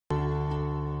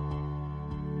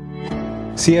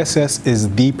CSS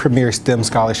is the premier STEM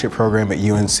scholarship program at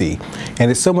UNC,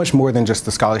 and it's so much more than just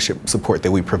the scholarship support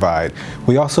that we provide.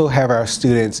 We also have our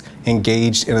students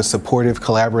engaged in a supportive,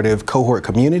 collaborative cohort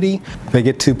community. They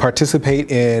get to participate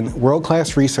in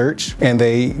world-class research, and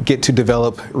they get to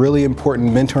develop really important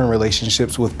mentoring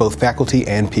relationships with both faculty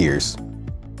and peers.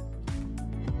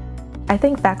 I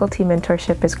think faculty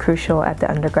mentorship is crucial at the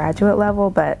undergraduate level,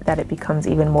 but that it becomes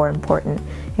even more important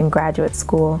in graduate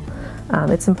school.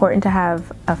 It's important to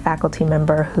have a faculty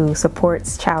member who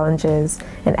supports challenges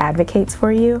and advocates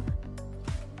for you.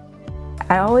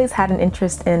 I always had an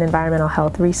interest in environmental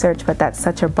health research, but that's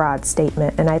such a broad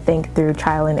statement, and I think through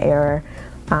trial and error,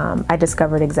 I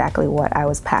discovered exactly what I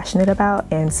was passionate about,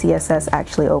 and CSS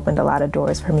actually opened a lot of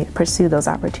doors for me to pursue those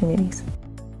opportunities.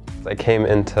 I came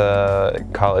into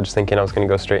college thinking I was going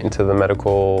to go straight into the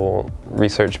medical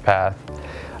research path.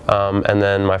 And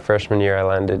then my freshman year I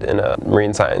landed in a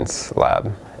marine science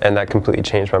lab, and that completely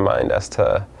changed my mind as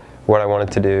to what I wanted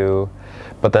to do.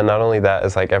 But then not only that,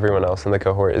 is like everyone else in the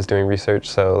cohort is doing research,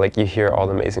 so like you hear all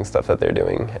the amazing stuff that they're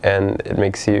doing, and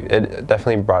it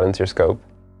definitely broadens your scope.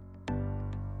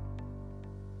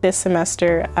 This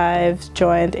semester I've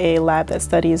joined a lab that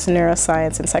studies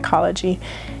neuroscience and psychology.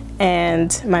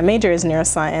 And my major is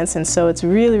neuroscience, and so it's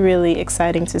really, really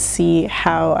exciting to see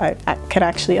how I can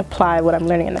actually apply what I'm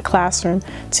learning in the classroom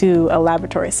to a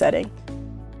laboratory setting.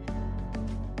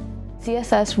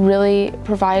 CSS really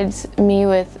provides me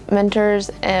with mentors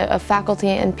of faculty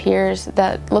and peers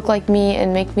that look like me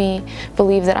and make me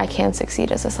believe that I can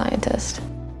succeed as a scientist.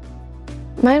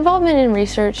 My involvement in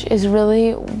research is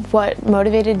really what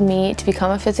motivated me to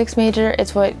become a physics major.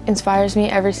 It's what inspires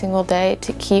me every single day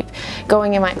to keep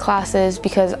going in my classes,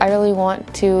 because I really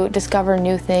want to discover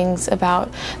new things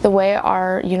about the way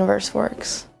our universe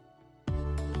works.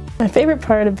 My favorite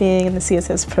part of being in the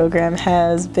CSS program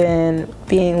has been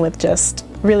being with just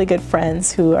really good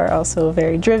friends who are also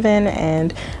very driven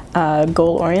and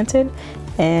goal-oriented.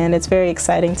 And it's very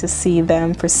exciting to see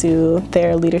them pursue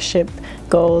their leadership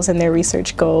goals and their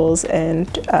research goals and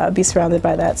be surrounded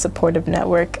by that supportive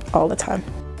network all the time.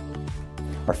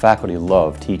 Our faculty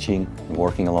love teaching and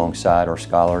working alongside our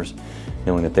scholars,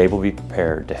 knowing that they will be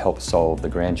prepared to help solve the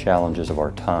grand challenges of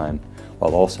our time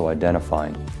while also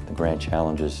identifying the grand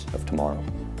challenges of tomorrow.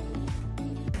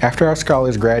 After our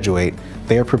scholars graduate,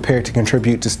 they are prepared to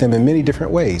contribute to STEM in many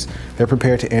different ways. They're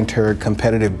prepared to enter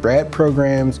competitive grad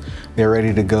programs. They're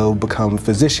ready to go become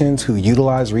physicians who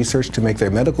utilize research to make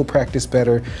their medical practice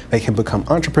better. They can become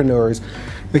entrepreneurs.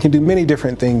 They can do many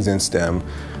different things in STEM.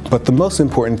 But the most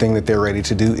important thing that they're ready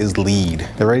to do is lead.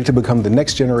 They're ready to become the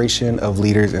next generation of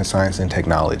leaders in science and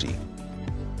technology.